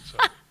did good. So.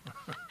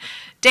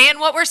 Dan,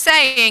 what we're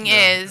saying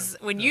is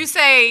when you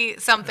say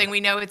something, we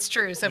know it's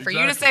true. So for you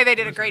to Exactly. say they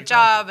did a That's great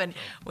exactly. job, and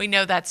we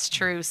know that's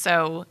true.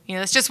 So,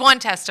 it's just one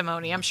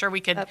testimony. I'm sure we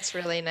could That's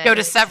really nice. go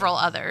to several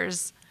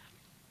others.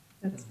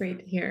 That's great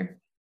to hear.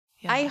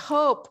 Yeah. I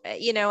hope,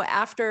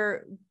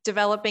 after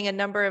developing a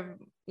number of,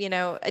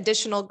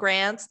 additional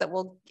grants, that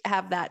we'll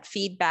have that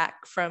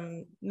feedback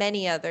from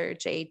many other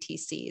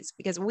JTCs,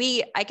 because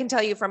I can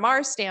tell you from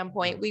our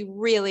standpoint, we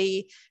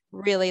really,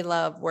 really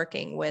love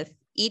working with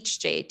each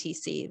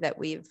JTC that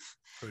we've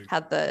Great.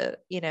 had the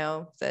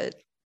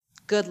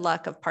good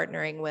luck of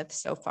partnering with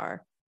so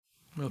far.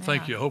 Well,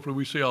 thank Yeah. you. Hopefully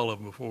we see all of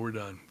them before we're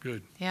done.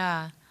 Good.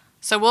 Yeah.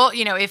 So we'll,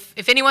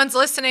 if anyone's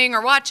listening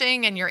or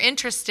watching and you're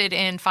interested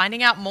in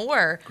finding out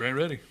more, Grant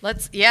ready.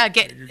 let's,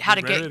 get how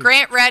to get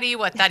grant ready,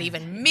 what that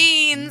even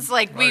means.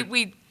 Like Right.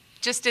 we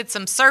just did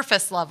some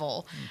surface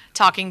level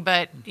talking,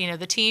 but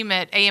the team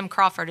at A.M.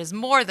 Crawford is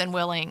more than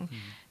willing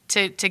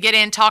to get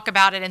in, talk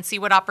about it, and see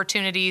what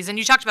opportunities. And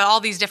you talked about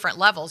all these different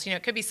levels.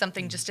 It could be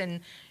something just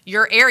in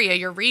your area,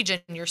 your region,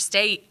 your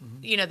state,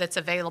 that's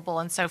available.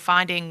 And so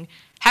having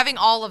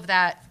all of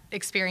that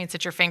experience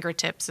at your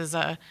fingertips is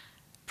a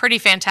pretty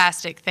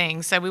fantastic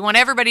thing. So we want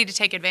everybody to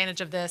take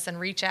advantage of this and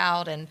reach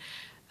out and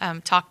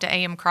talk to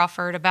A.M.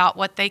 Crawford about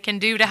what they can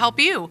do to help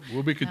you.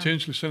 We'll be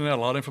continuously sending out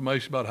a lot of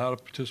information about how to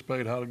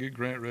participate, how to get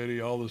grant ready,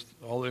 all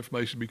the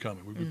information will be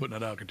coming. We'll be putting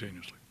that out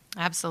continuously.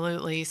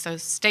 Absolutely. So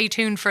stay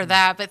tuned for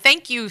that. But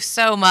thank you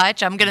so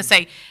much. I'm going to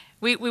say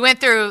we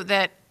went through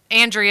that.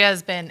 Andrea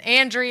has been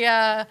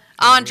Andrea.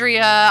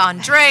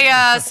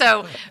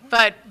 So,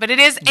 but it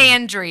is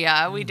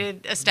Andrea. We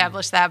did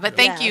establish that. But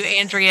thank you, Yes.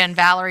 Andrea and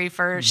Valerie,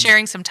 for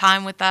sharing some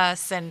time with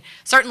us, and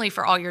certainly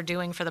for all you're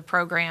doing for the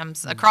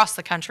programs across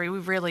the country. We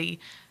really,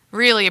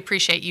 really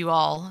appreciate you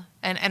all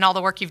and all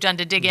the work you've done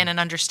to dig in and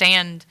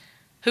understand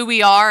who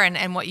we are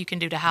and what you can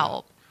do to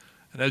help.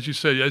 And as you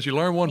said, as you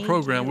learn one Thank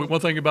program, you.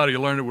 one thing about it,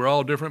 you learn that we're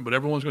all different, but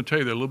everyone's going to tell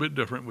you they're a little bit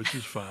different, which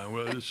is fine.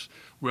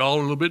 We're all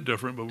a little bit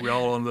different, but we're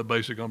all under the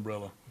basic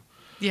umbrella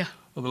Yeah.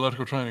 of the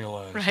Electrical Training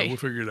Alliance. So Right. we'll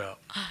figure it out.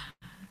 All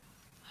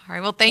right.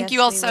 Well, thank Yes,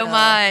 you all we so will.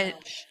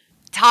 much.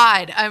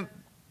 Todd, I'm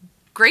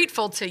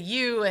grateful to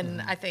you,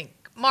 and I think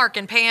Mark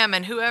and Pam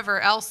and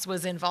whoever else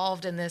was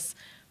involved in this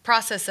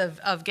process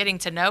of getting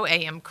to know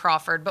A.M.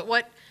 Crawford.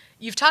 But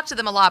you've talked to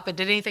them a lot, but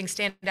did anything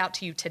stand out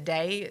to you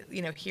today,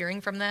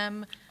 hearing from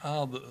them?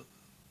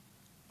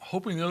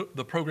 Hoping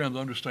the programs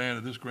understand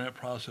that this grant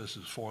process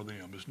is for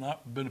them. It's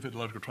not to benefit the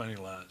Electrical Training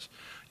Alliance.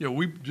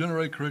 We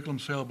generate curriculum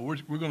sale, but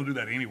we're going to do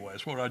that anyway.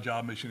 That's what our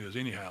job mission is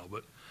anyhow.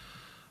 But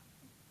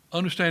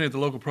understanding that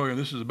the local program,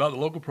 this is about the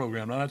local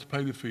program, not have to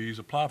pay the fees,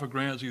 apply for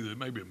grants, either it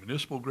may be a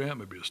municipal grant,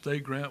 maybe a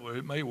state grant, where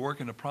it may work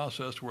in a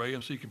process where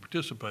AMC can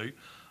participate.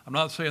 I'm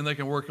not saying they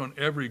can work on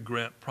every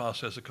grant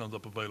process that comes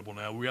up available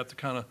now. We have to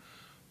kind of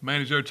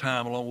manage their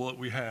time along with what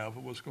we have,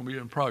 what's going to be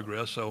in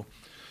progress. So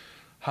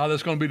how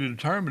that's going to be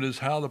determined is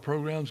how the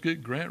programs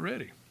get grant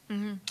ready.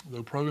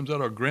 The programs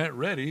that are grant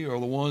ready are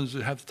the ones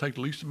that have to take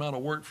the least amount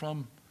of work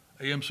from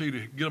AMC to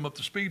get them up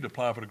to speed to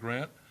apply for the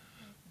grant.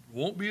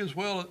 Won't be as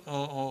well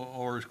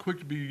or as quick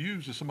to be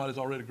used as somebody's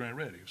already grant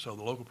ready. So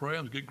the local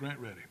programs get grant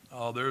ready.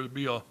 There'll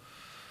be a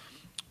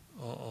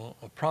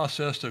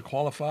process to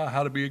qualify,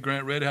 how to be a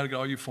grant ready, how to get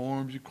all your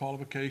forms, your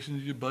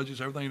qualifications, your budgets,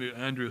 everything that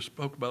Andrea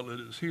spoke about that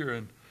is here,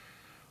 and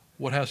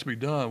what has to be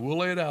done. We'll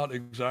lay it out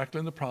exactly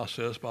in the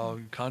process by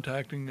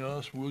contacting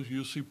us.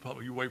 You'll see,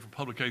 you wait for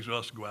publication of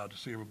us to go out to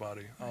see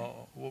everybody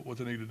what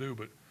they need to do.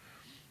 But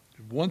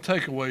one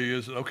takeaway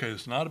is, okay,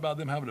 it's not about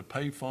them having to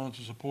pay funds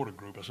to support a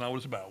group. That's not what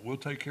it's about. We'll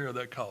take care of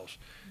that cost.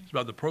 It's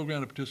about the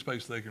program that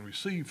participates so they can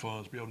receive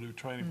funds, be able to do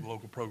training for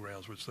local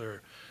programs, which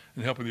they're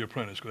in helping the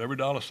apprentice. Because every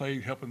dollar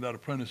saved helping that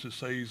apprentice, it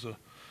saves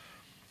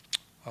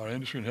our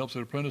industry and helps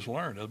the apprentice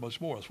learn. That's much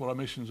more. That's what our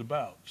mission is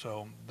about.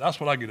 So that's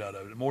what I get out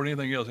of it. More than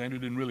anything else, Andrew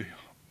didn't really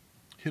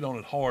hit on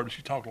it hard, but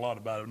she talked a lot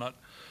about it. Not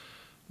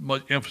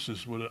much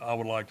emphasis I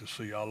would like to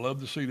see. I love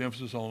to see the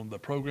emphasis on the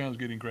programs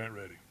getting grant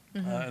ready.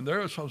 And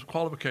there are some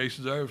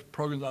qualifications. There are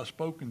programs I've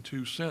spoken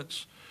to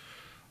since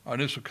our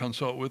initial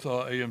consult with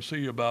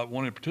AMC about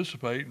wanting to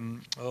participate,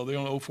 and they're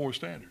on 04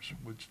 standards,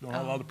 which don't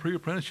have a lot of the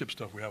pre-apprenticeship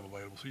stuff we have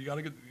available. So you got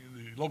to get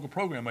the local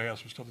program may have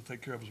some stuff to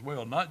take care of as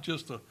well, not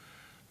just the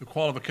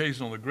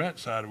qualifications on the grant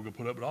side we're going to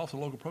put up, but also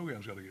local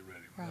programs got to get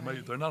ready. Right.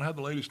 If they're not have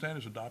the latest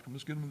standards, adopt them.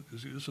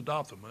 Let's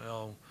adopt them.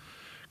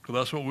 Because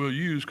that's what we'll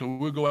use. Because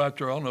we'll go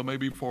after, I don't know,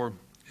 maybe for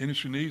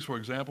industry needs, for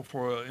example,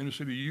 for an inner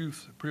city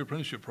youth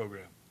pre-apprenticeship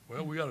program.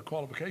 Well, we got a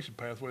qualification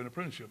pathway in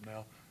apprenticeship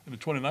now in the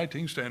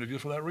 2019 standard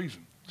just for that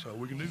reason. So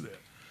we can do that.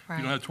 Right. If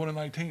you don't have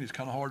 2019, it's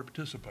kind of hard to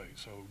participate.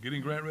 So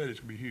getting grant ready is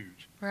going to be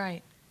huge.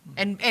 Right.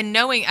 And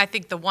knowing, I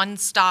think the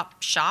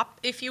one-stop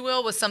shop, if you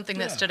will, was something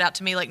that stood out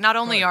to me. Like, not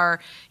only are,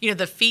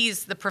 the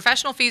fees, the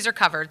professional fees are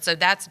covered, so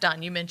that's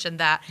done. You mentioned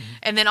that.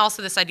 And then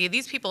also this idea,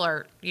 these people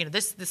are,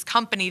 this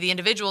company, the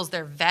individuals,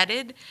 they're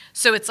vetted.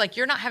 So it's like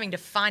you're not having to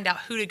find out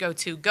who to go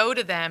to. Go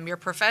to them. Your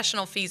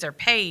professional fees are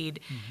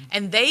paid,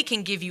 and they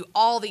can give you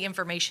all the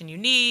information you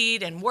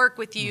need and work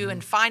with you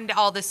and find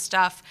all this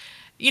stuff.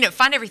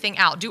 Find everything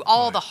out, do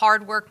all the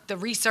hard work, the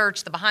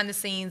research, the behind the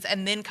scenes,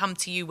 and then come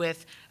to you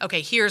with,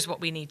 okay, here's what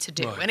we need to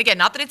do. And again,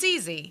 not that it's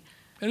easy.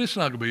 And it's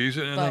not going to be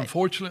easy. And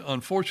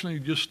unfortunately,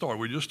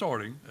 we're just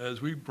starting.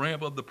 As we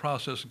ramp up the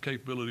process and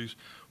capabilities,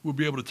 we'll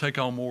be able to take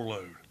on more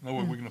load. In other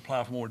words, we can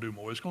apply for more and do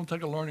more. It's going to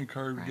take a learning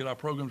curve to get our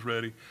programs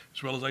ready,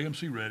 as well as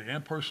AMC ready,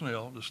 and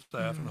personnel, the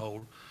staff and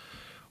whole.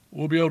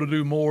 We'll be able to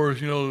do more, a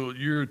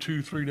year,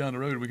 2, 3 down the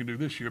road we can do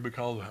this year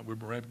because we're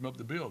ramping up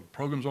the build.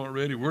 Programs aren't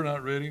ready. We're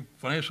not ready.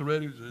 Financial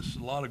ready, it's a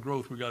lot of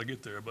growth we got to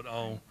get there. But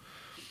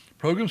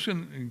programs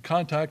can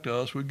contact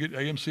us. We get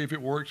AMC if it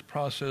works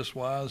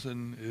process-wise.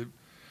 And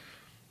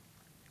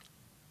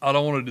I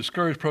don't want to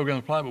discourage programs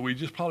applying, but we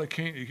just probably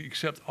can't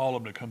accept all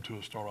of them that come to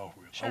us to start off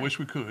with. Sure. I wish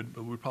we could,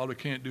 but we probably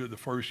can't do it the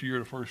first year,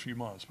 the first few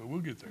months. But we'll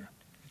get there.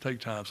 It'll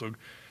take time. So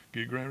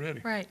get grant ready.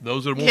 Right.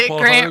 Those that are more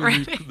qualified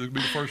will be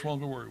the first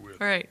ones to work with.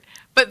 Right.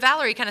 But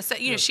Valerie kind of said,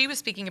 she was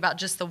speaking about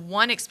just the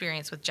one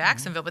experience with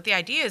Jacksonville, but the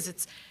idea is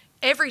it's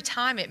every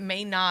time it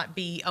may not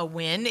be a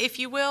win, if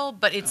you will,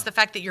 but it's the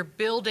fact that you're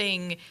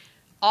building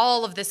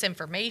all of this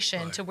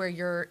information to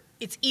where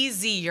it's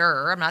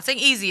easier. I'm not saying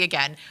easy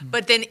again,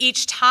 but then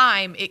each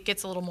time it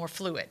gets a little more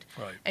fluid.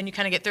 Right. And you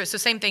kind of get through it. So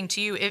same thing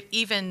to you.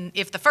 Even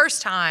if the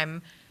first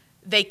time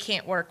they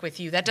can't work with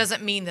you, that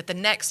doesn't mean that the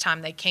next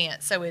time they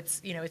can't. So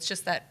it's, it's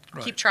just that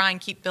keep trying,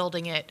 keep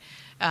building it.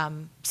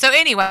 So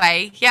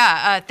anyway,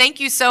 thank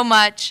you so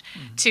much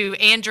to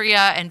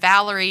Andrea and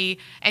Valerie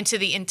and to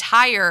the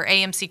entire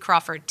AMC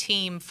Crawford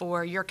team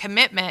for your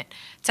commitment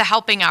to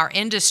helping our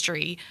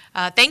industry.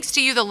 Thanks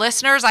to you, the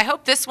listeners. I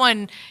hope this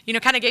one,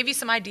 kind of gave you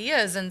some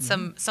ideas and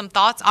some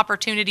thoughts,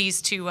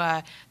 opportunities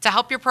to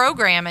help your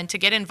program and to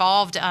get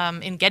involved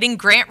in getting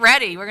grant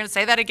ready. We're going to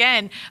say that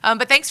again.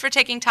 But thanks for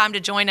taking time to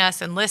join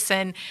us and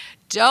listen.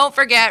 Don't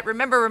forget,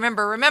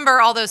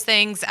 remember all those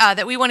things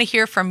that we want to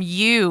hear from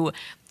you.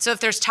 So if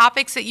there's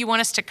topics that you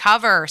want us to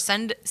cover,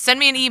 send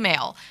me an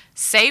email.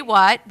 Say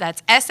what?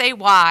 That's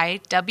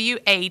SAYWATT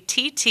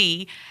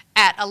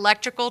at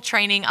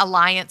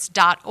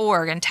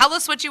electricaltrainingalliance.org, and tell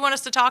us what you want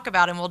us to talk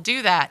about, and we'll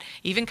do that.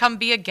 Even come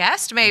be a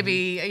guest,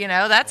 maybe.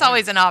 That's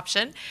always an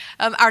option.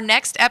 Our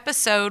next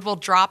episode will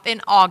drop in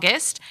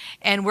August,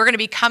 and we're going to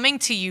be coming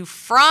to you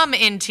from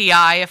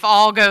NTI if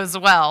all goes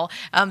well.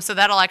 So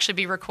that'll actually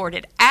be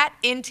recorded at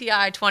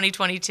NTI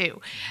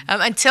 2022.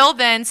 Until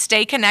then,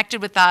 stay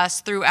connected with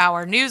us through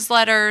our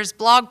newsletters,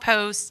 blog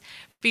posts.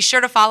 Be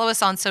sure to follow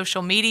us on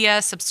social media,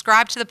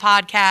 subscribe to the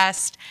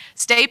podcast,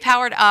 stay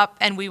powered up,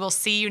 and we will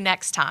see you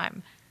next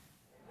time.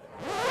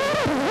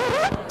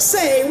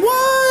 Say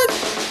what?